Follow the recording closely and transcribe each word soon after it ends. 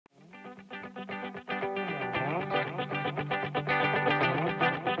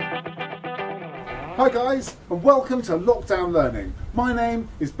Hi guys, and welcome to Lockdown Learning. My name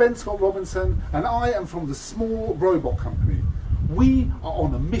is Ben Scott Robinson and I am from the Small Robot Company. We are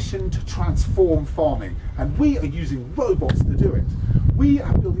on a mission to transform farming and we are using robots to do it. We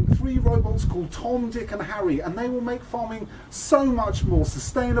are building 3 robots called Tom, Dick and Harry, and they will make farming so much more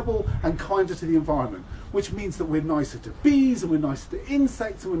sustainable and kinder to the environment, which means that we're nicer to bees and we're nicer to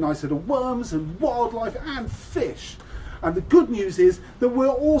insects and we're nicer to worms and wildlife and fish. And the good news is that we're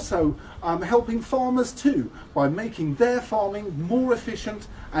also helping farmers too by making their farming more efficient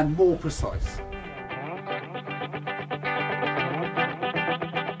and more precise.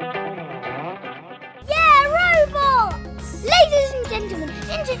 Yeah, robots! Ladies and gentlemen,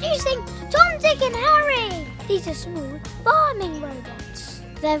 introducing Tom, Dick and Harry. These are small farming robots.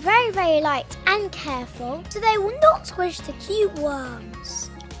 They're very light and careful, so they will not squish the cute worms.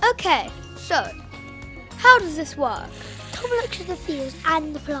 Okay, so how does this work? Tom looks at the fields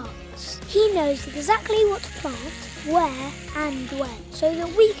and the plants. He knows exactly what to plant, where and when, so that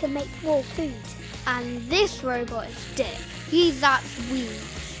we can make more food. And this robot is Dick. He zaps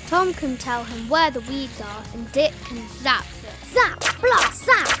weeds. Tom can tell him where the weeds are and Dick can zap them. Zap, blast,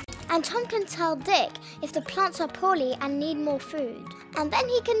 zap! And Tom can tell Dick if the plants are poorly and need more food. And then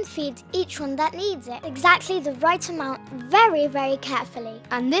he can feed each one that needs it exactly the right amount very carefully.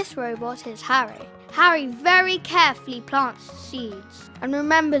 And this robot is Harry. Harry very carefully plants the seeds and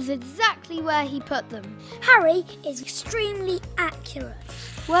remembers exactly where he put them. Harry is extremely accurate.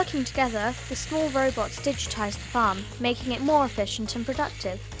 Working together, the small robots digitise the farm, making it more efficient and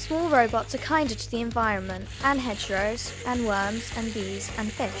productive. Small robots are kinder to the environment, and hedgerows, and worms, and bees, and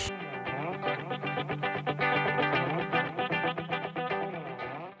fish.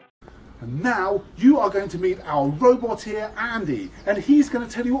 And now you are going to meet our robot here, Andy, and he's going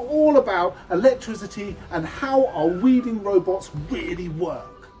to tell you all about electricity and how our weeding robots really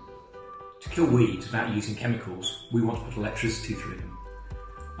work. To kill weeds without using chemicals, we want to put electricity through them.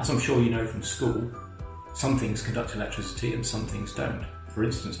 As I'm sure you know from school, some things conduct electricity and some things don't. For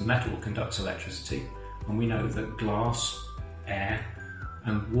instance, metal conducts electricity, and we know that glass, air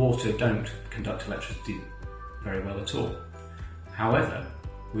and water don't conduct electricity very well at all. However,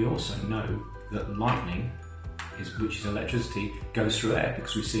 we also know that lightning, which is electricity, goes through air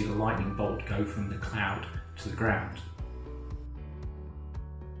because we see the lightning bolt go from the cloud to the ground.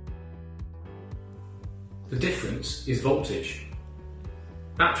 The difference is voltage.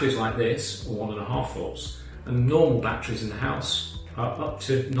 Batteries like this are 1.5 volts, and normal batteries in the house are up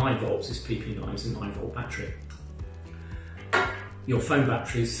to 9 volts. This PP9 is a 9 volt battery. Your phone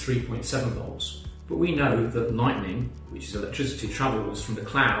battery is 3.7 volts. But we know that lightning, which is electricity, travels from the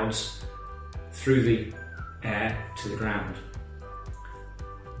clouds through the air to the ground.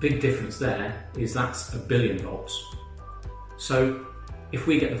 Big difference there is that's 1 billion volts. So if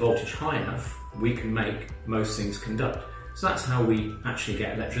we get the voltage high enough, we can make most things conduct. So that's how we actually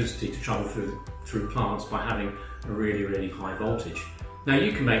get electricity to travel through plants, by having a really high voltage. Now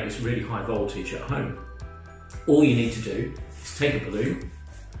you can make this really high voltage at home. All you need to do is take a balloon,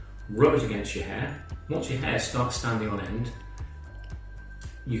 rub it against your hair. Once your hair starts standing on end,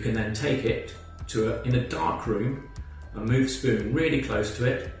 you can then take it in a dark room and move the spoon really close to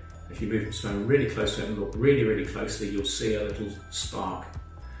it. If you move the spoon really close to it and look really closely, you'll see a little spark.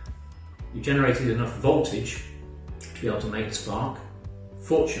 You generated enough voltage to be able to make a spark.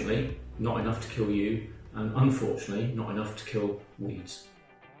 Fortunately, not enough to kill you, and unfortunately, not enough to kill weeds.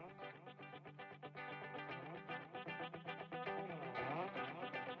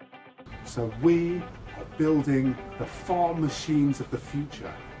 So we are building the farm machines of the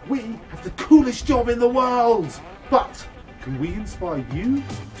future. We have the coolest job in the world! But can we inspire you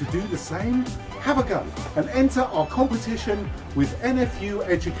to do the same? Have a go and enter our competition with NFU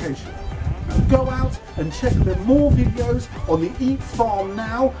Education. Now go out and check the more videos on the Eat Farm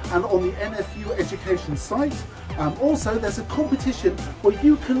Now and on the NFU Education site. Also, there's a competition where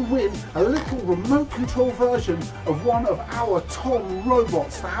you can win a little remote control version of one of our Tom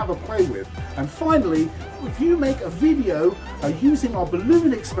robots to have a play with. And finally, if you make a video using our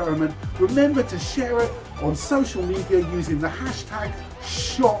balloon experiment, remember to share it on social media using the hashtag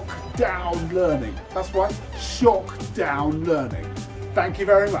 #ShockDownLearning. That's right, #ShockDownLearning. Thank you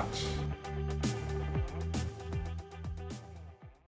very much.